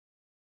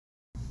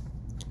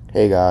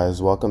Hey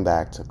guys, welcome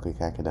back to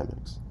Click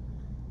Academics.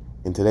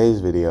 In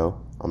today's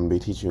video, I'm going to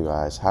be teaching you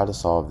guys how to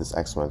solve this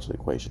exponential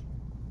equation.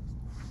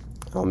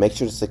 I'll make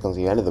sure to stick until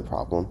the end of the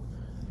problem,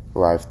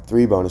 where I have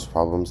 3 bonus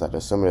problems that are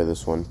similar to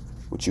this one,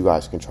 which you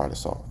guys can try to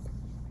solve.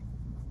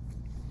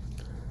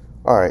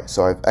 Alright,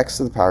 so I have x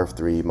to the power of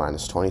 3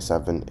 minus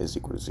 27 is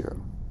equal to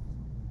 0.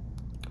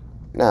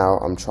 Now,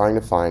 I'm trying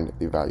to find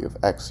the value of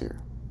x here.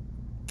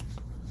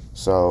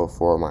 So,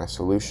 for my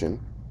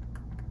solution,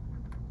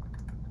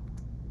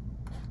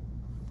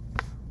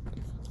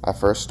 I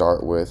first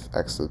start with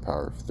x to the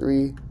power of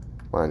 3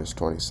 minus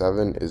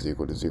 27 is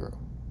equal to 0.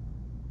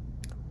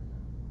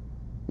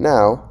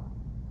 Now,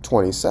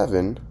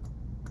 27,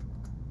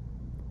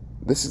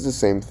 this is the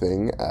same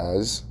thing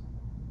as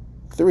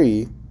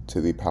 3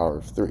 to the power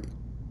of 3.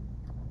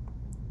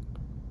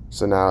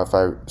 So now if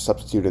I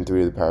substitute in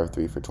 3 to the power of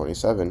 3 for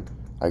 27,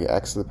 I get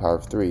x to the power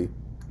of 3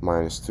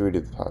 minus 3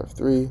 to the power of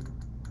 3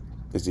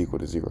 is equal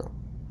to 0.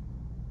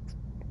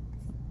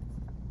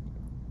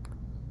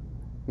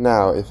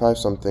 Now, if I have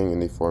something in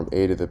the form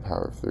a to the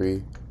power of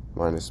 3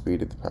 minus b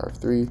to the power of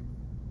 3,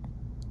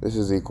 this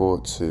is equal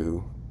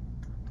to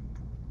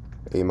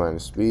a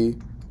minus b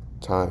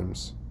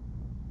times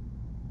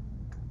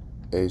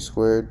a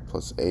squared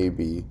plus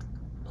ab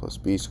plus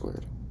b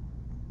squared.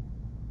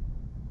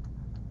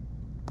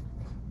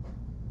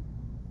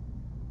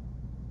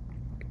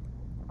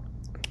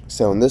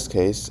 So in this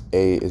case,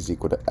 a is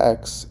equal to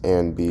x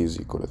and b is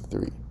equal to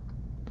 3.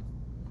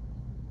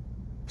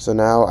 So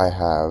now I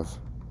have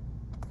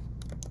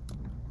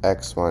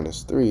x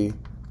minus 3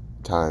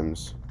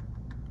 times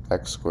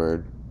x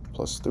squared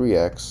plus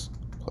 3x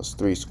plus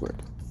 3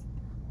 squared.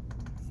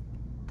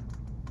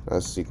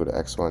 That's equal to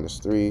x minus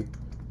 3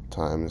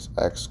 times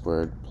x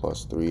squared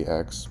plus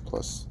 3x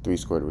plus 3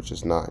 squared, which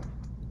is 9.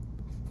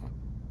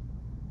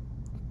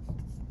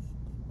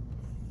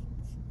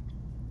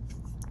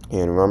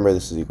 And remember,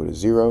 this is equal to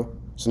 0.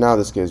 So now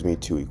this gives me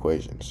 2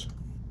 equations.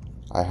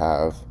 I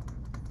have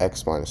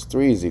x minus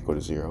 3 is equal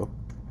to 0.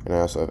 And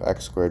I also have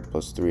x squared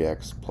plus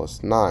 3x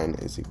plus 9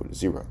 is equal to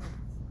 0.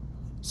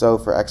 So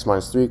for x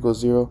minus 3 equals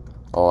 0,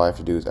 all I have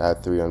to do is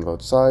add 3 on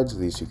both sides.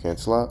 These two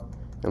cancel out.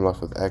 And I'm left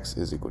with x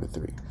is equal to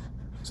 3.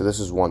 So this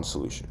is one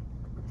solution.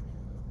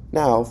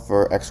 Now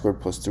for x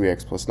squared plus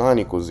 3x plus 9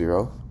 equals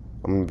 0,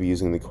 I'm going to be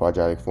using the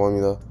quadratic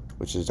formula,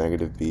 which is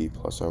negative b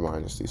plus or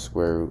minus the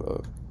square root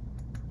of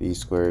b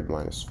squared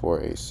minus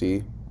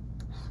 4ac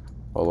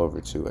all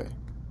over 2a.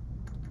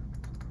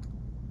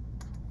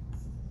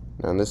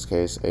 Now in this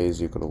case, a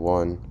is equal to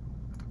 1,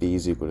 b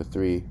is equal to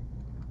 3,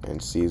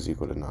 and c is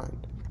equal to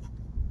 9.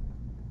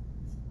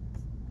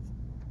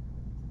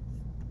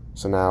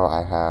 So now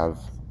I have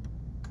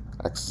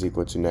x is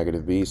equal to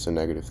negative b, so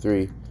negative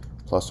 3,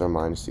 plus or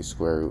minus the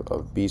square root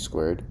of b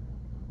squared,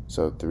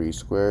 so 3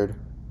 squared,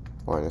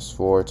 minus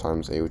 4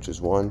 times a, which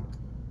is 1,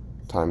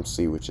 times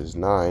c, which is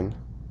 9,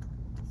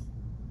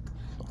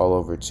 all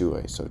over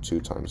 2a, so 2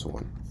 times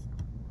 1.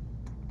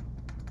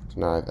 So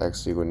now I have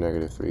x equal to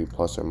negative 3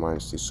 plus or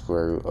minus the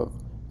square root of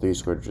 3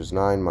 squared, which is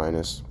 9,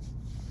 minus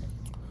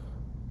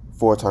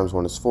 4 times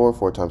 1 is 4,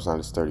 4 times 9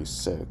 is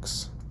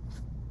 36,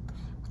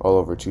 all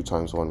over 2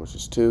 times 1, which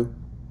is 2.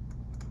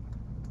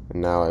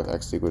 And now I have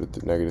x equal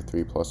to negative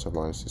 3 plus or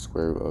minus the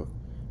square root of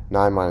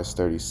 9 minus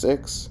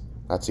 36,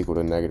 that's equal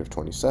to negative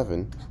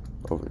 27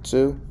 over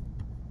 2.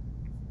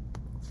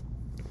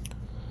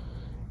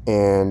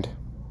 And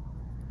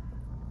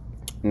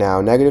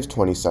now negative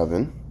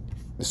 27,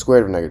 the square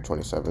root of negative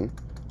 27,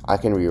 I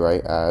can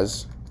rewrite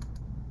as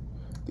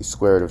the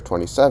square root of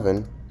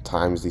 27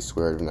 times the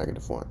square root of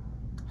negative 1.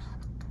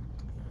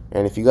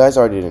 And if you guys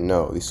already didn't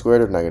know, the square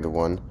root of negative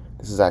 1,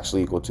 this is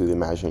actually equal to the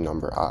imaginary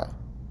number I.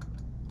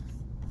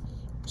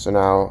 So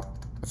now,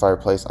 if I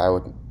replace I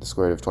with the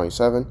square root of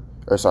 27,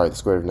 or sorry, the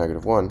square root of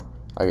negative 1,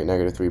 I get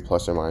negative 3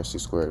 plus or minus the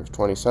square root of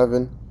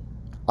 27,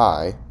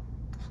 I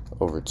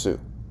over 2.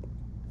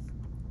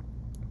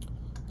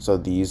 So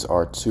these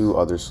are 2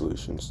 other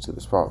solutions to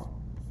this problem.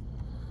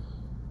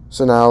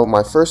 So now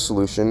my first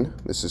solution,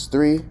 this is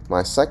 3.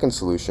 My second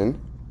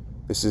solution,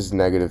 this is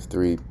negative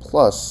 3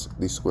 plus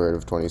the square root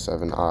of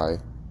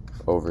 27i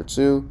over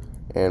 2.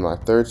 And my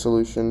third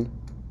solution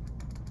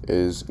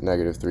is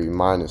negative 3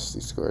 minus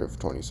the square root of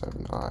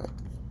 27i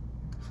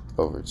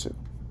over 2.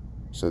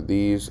 So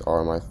these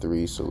are my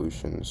 3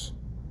 solutions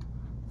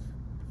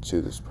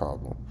to this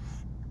problem.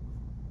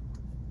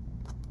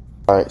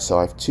 Alright, so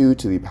I have 2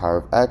 to the power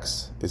of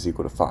x is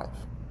equal to 5.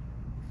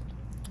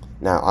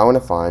 Now I want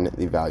to find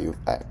the value of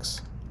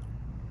x.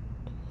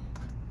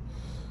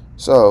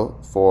 So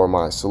for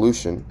my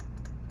solution,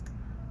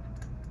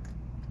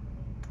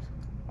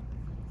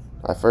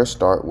 I first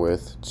start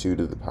with 2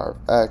 to the power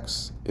of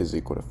x is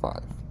equal to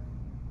 5.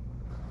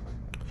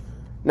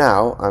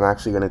 Now I'm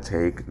actually going to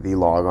take the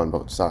log on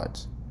both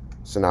sides.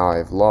 So now I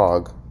have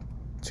log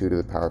 2 to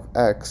the power of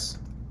x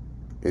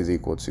is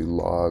equal to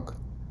log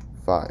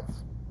 5.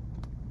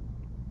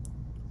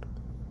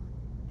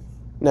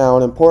 Now,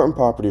 an important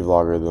property of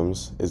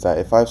logarithms is that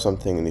if I have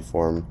something in the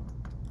form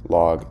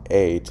log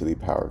a to the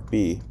power of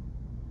b,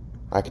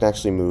 I can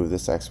actually move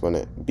this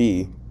exponent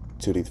b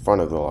to the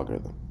front of the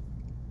logarithm.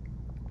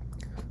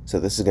 So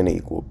this is going to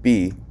equal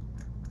b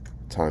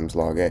times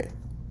log a.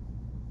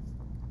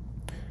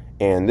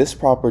 And this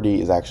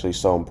property is actually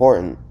so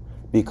important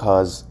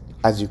because,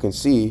 as you can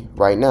see,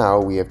 right now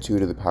we have 2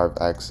 to the power of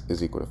x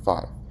is equal to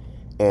 5.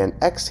 And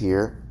x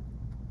here,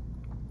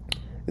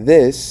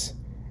 this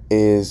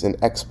is an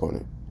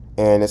exponent.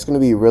 And it's going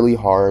to be really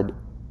hard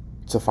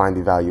to find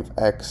the value of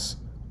x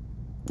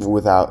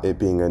without it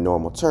being a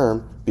normal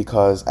term,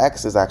 because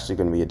x is actually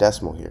going to be a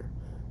decimal here.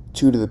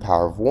 2 to the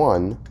power of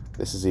 1,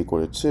 this is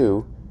equal to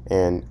 2,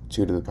 and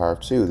 2 to the power of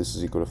 2, this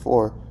is equal to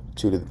 4,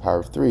 2 to the power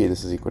of 3,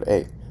 this is equal to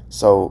 8.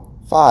 So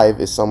 5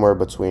 is somewhere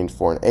between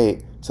 4 and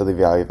 8, so the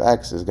value of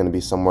x is going to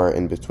be somewhere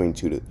in between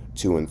 2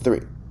 and 3,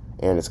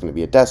 and it's going to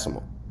be a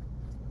decimal.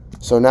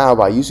 So now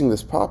by using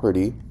this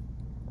property,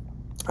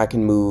 I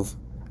can move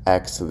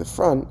x to the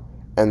front,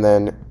 and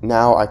then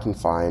now I can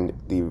find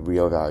the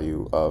real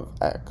value of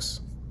x,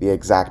 the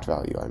exact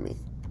value I mean.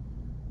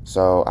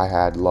 So I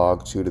had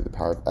log 2 to the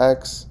power of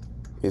x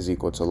is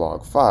equal to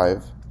log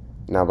 5.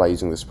 Now by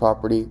using this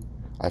property,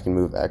 I can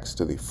move x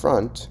to the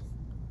front,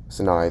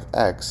 so now I have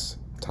x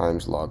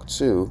times log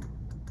 2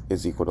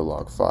 is equal to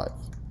log 5.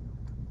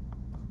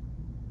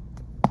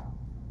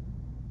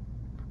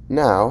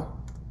 Now,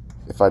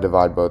 if I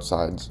divide both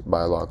sides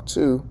by log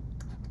 2,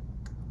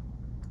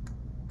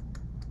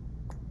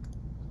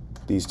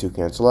 these two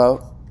cancel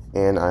out,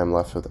 and I am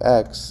left with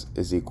x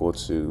is equal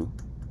to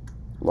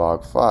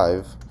log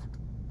 5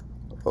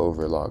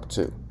 over log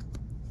 2.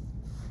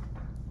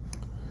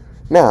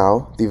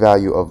 Now, the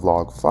value of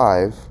log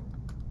 5,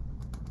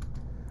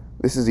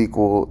 this is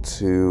equal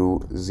to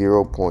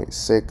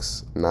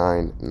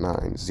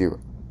 0.6990.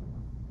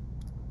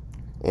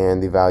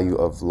 And the value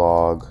of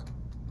log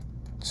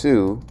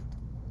 2,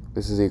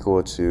 this is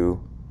equal to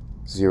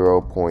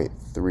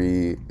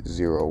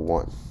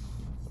 0.301.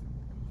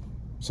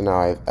 So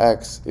now I have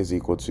x is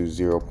equal to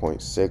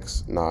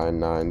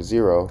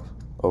 0.6990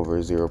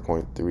 over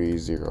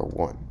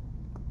 0.301.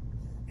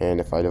 And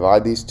if I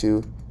divide these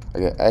two, I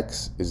get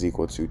x is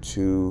equal to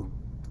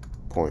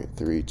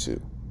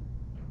 2.32.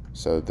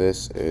 So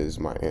this is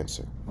my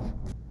answer.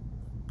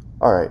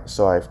 Alright,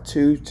 so I have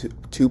 2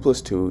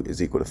 plus 2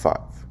 is equal to 5.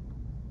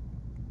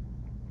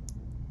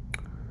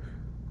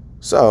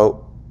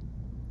 So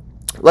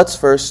let's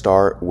first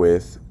start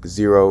with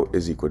 0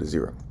 is equal to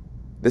 0.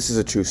 This is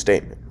a true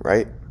statement,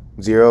 right?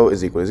 0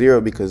 is equal to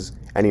 0 because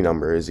any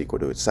number is equal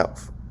to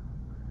itself.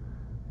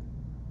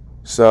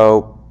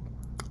 So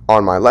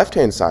on my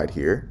left-hand side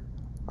here,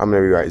 I'm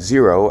going to rewrite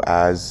 0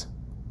 as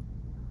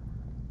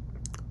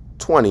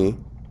 20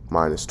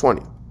 minus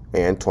 20.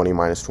 And 20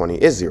 minus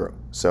 20 is 0.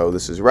 So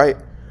this is right.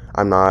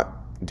 I'm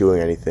not doing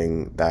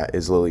anything that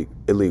is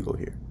illegal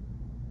here.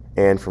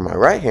 And for my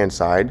right-hand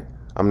side,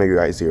 I'm going to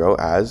rewrite 0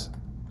 as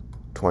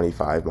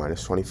 25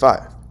 minus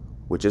 25,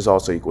 which is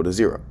also equal to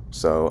 0.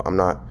 So I'm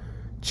not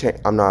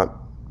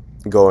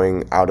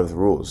going out of the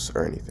rules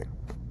or anything.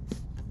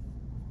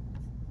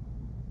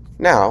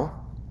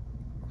 Now,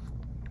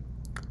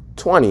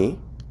 20,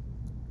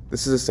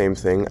 this is the same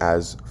thing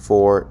as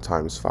 4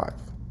 times 5.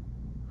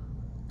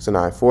 So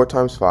now I have 4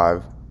 times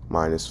 5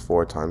 minus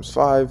 4 times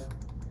 5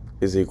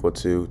 is equal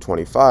to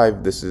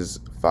 25. This is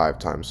 5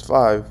 times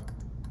 5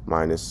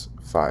 minus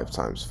 5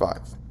 times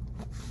 5.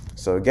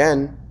 So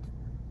again,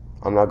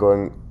 I'm not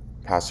going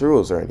past the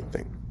rules or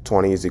anything.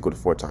 20 is equal to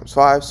 4 times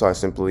 5, so I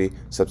simply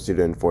substitute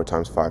in 4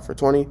 times 5 for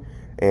 20,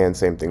 and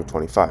same thing with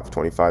 25.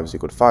 25 is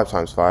equal to 5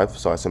 times 5,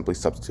 so I simply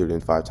substitute in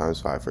 5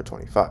 times 5 for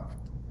 25.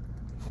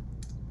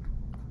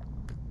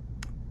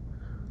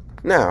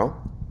 Now,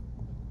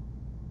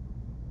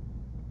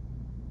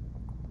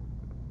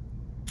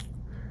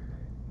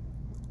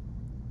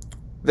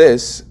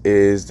 this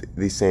is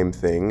the same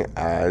thing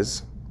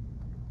as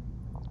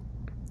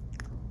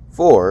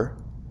 4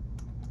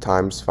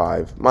 times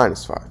 5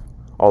 minus 5.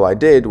 All I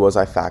did was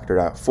I factored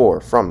out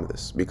 4 from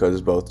this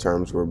because both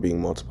terms were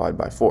being multiplied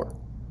by 4.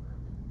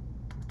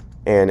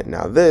 And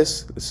now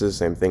this is the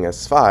same thing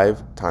as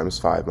 5 times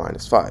 5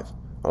 minus 5.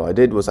 All I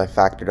did was I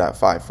factored out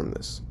 5 from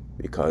this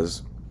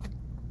because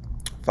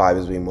 5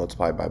 is being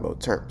multiplied by both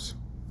terms.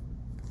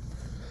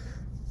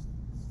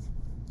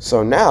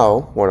 So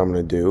now what I'm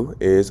going to do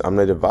is I'm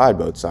going to divide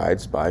both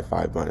sides by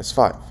 5 minus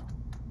 5.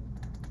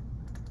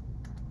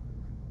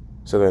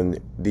 So then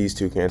these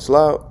two cancel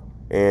out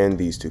and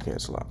these two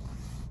cancel out.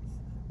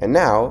 And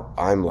now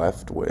I'm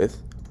left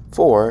with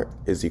 4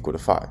 is equal to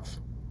 5.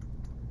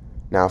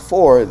 Now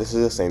 4, this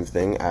is the same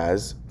thing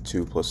as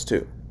 2 plus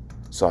 2.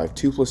 So I have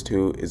 2 plus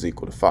 2 is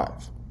equal to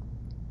 5.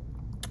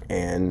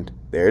 And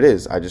there it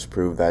is. I just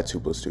proved that 2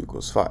 plus 2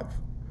 equals 5.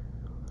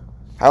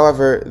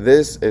 However,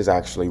 this is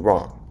actually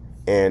wrong.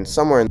 And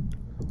somewhere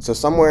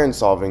in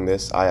solving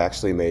this, I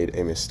actually made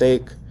a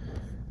mistake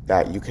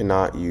that you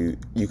cannot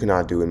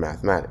do in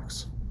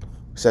mathematics.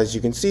 So as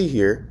you can see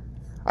here,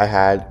 I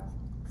had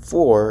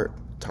 4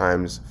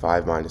 times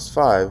 5 minus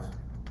 5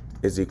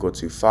 is equal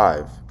to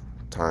 5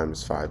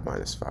 times 5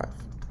 minus 5.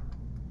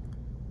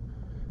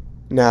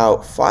 Now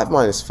 5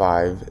 minus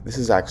 5, this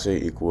is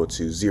actually equal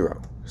to 0.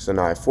 So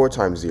now 4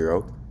 times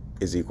 0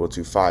 is equal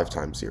to 5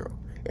 times 0.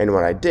 And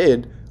what I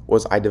did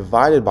was I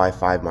divided by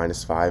 5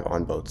 minus 5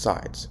 on both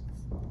sides.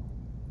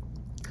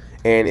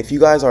 And if you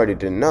guys already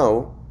didn't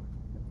know,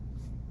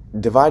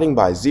 dividing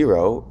by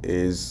 0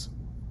 is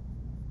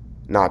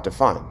not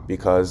defined,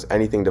 because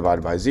anything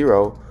divided by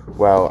 0,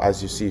 well,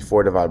 as you see,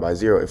 4 divided by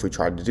 0, if we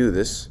tried to do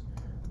this,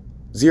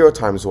 0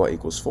 times what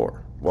equals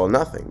 4? Well,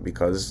 nothing,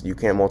 because you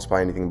can't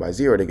multiply anything by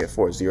 0 to get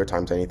 4. 0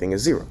 times anything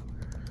is 0.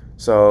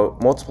 So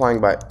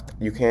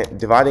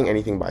dividing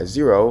anything by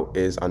 0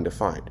 is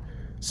undefined.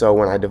 So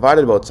when I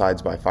divided both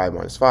sides by 5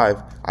 minus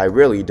 5, I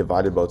really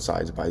divided both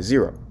sides by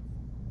 0.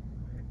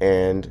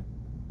 And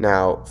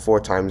now 4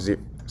 times 0,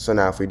 so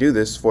now if we do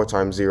this, 4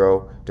 times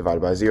 0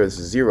 divided by 0, this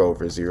is 0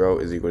 over 0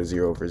 is equal to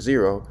 0 over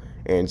 0,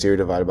 and 0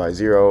 divided by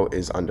 0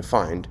 is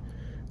undefined.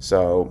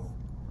 So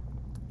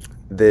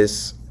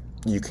this,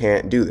 you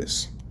can't do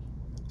this.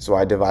 So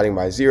why dividing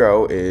by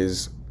 0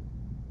 it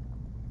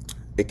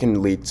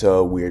can lead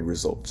to weird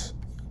results.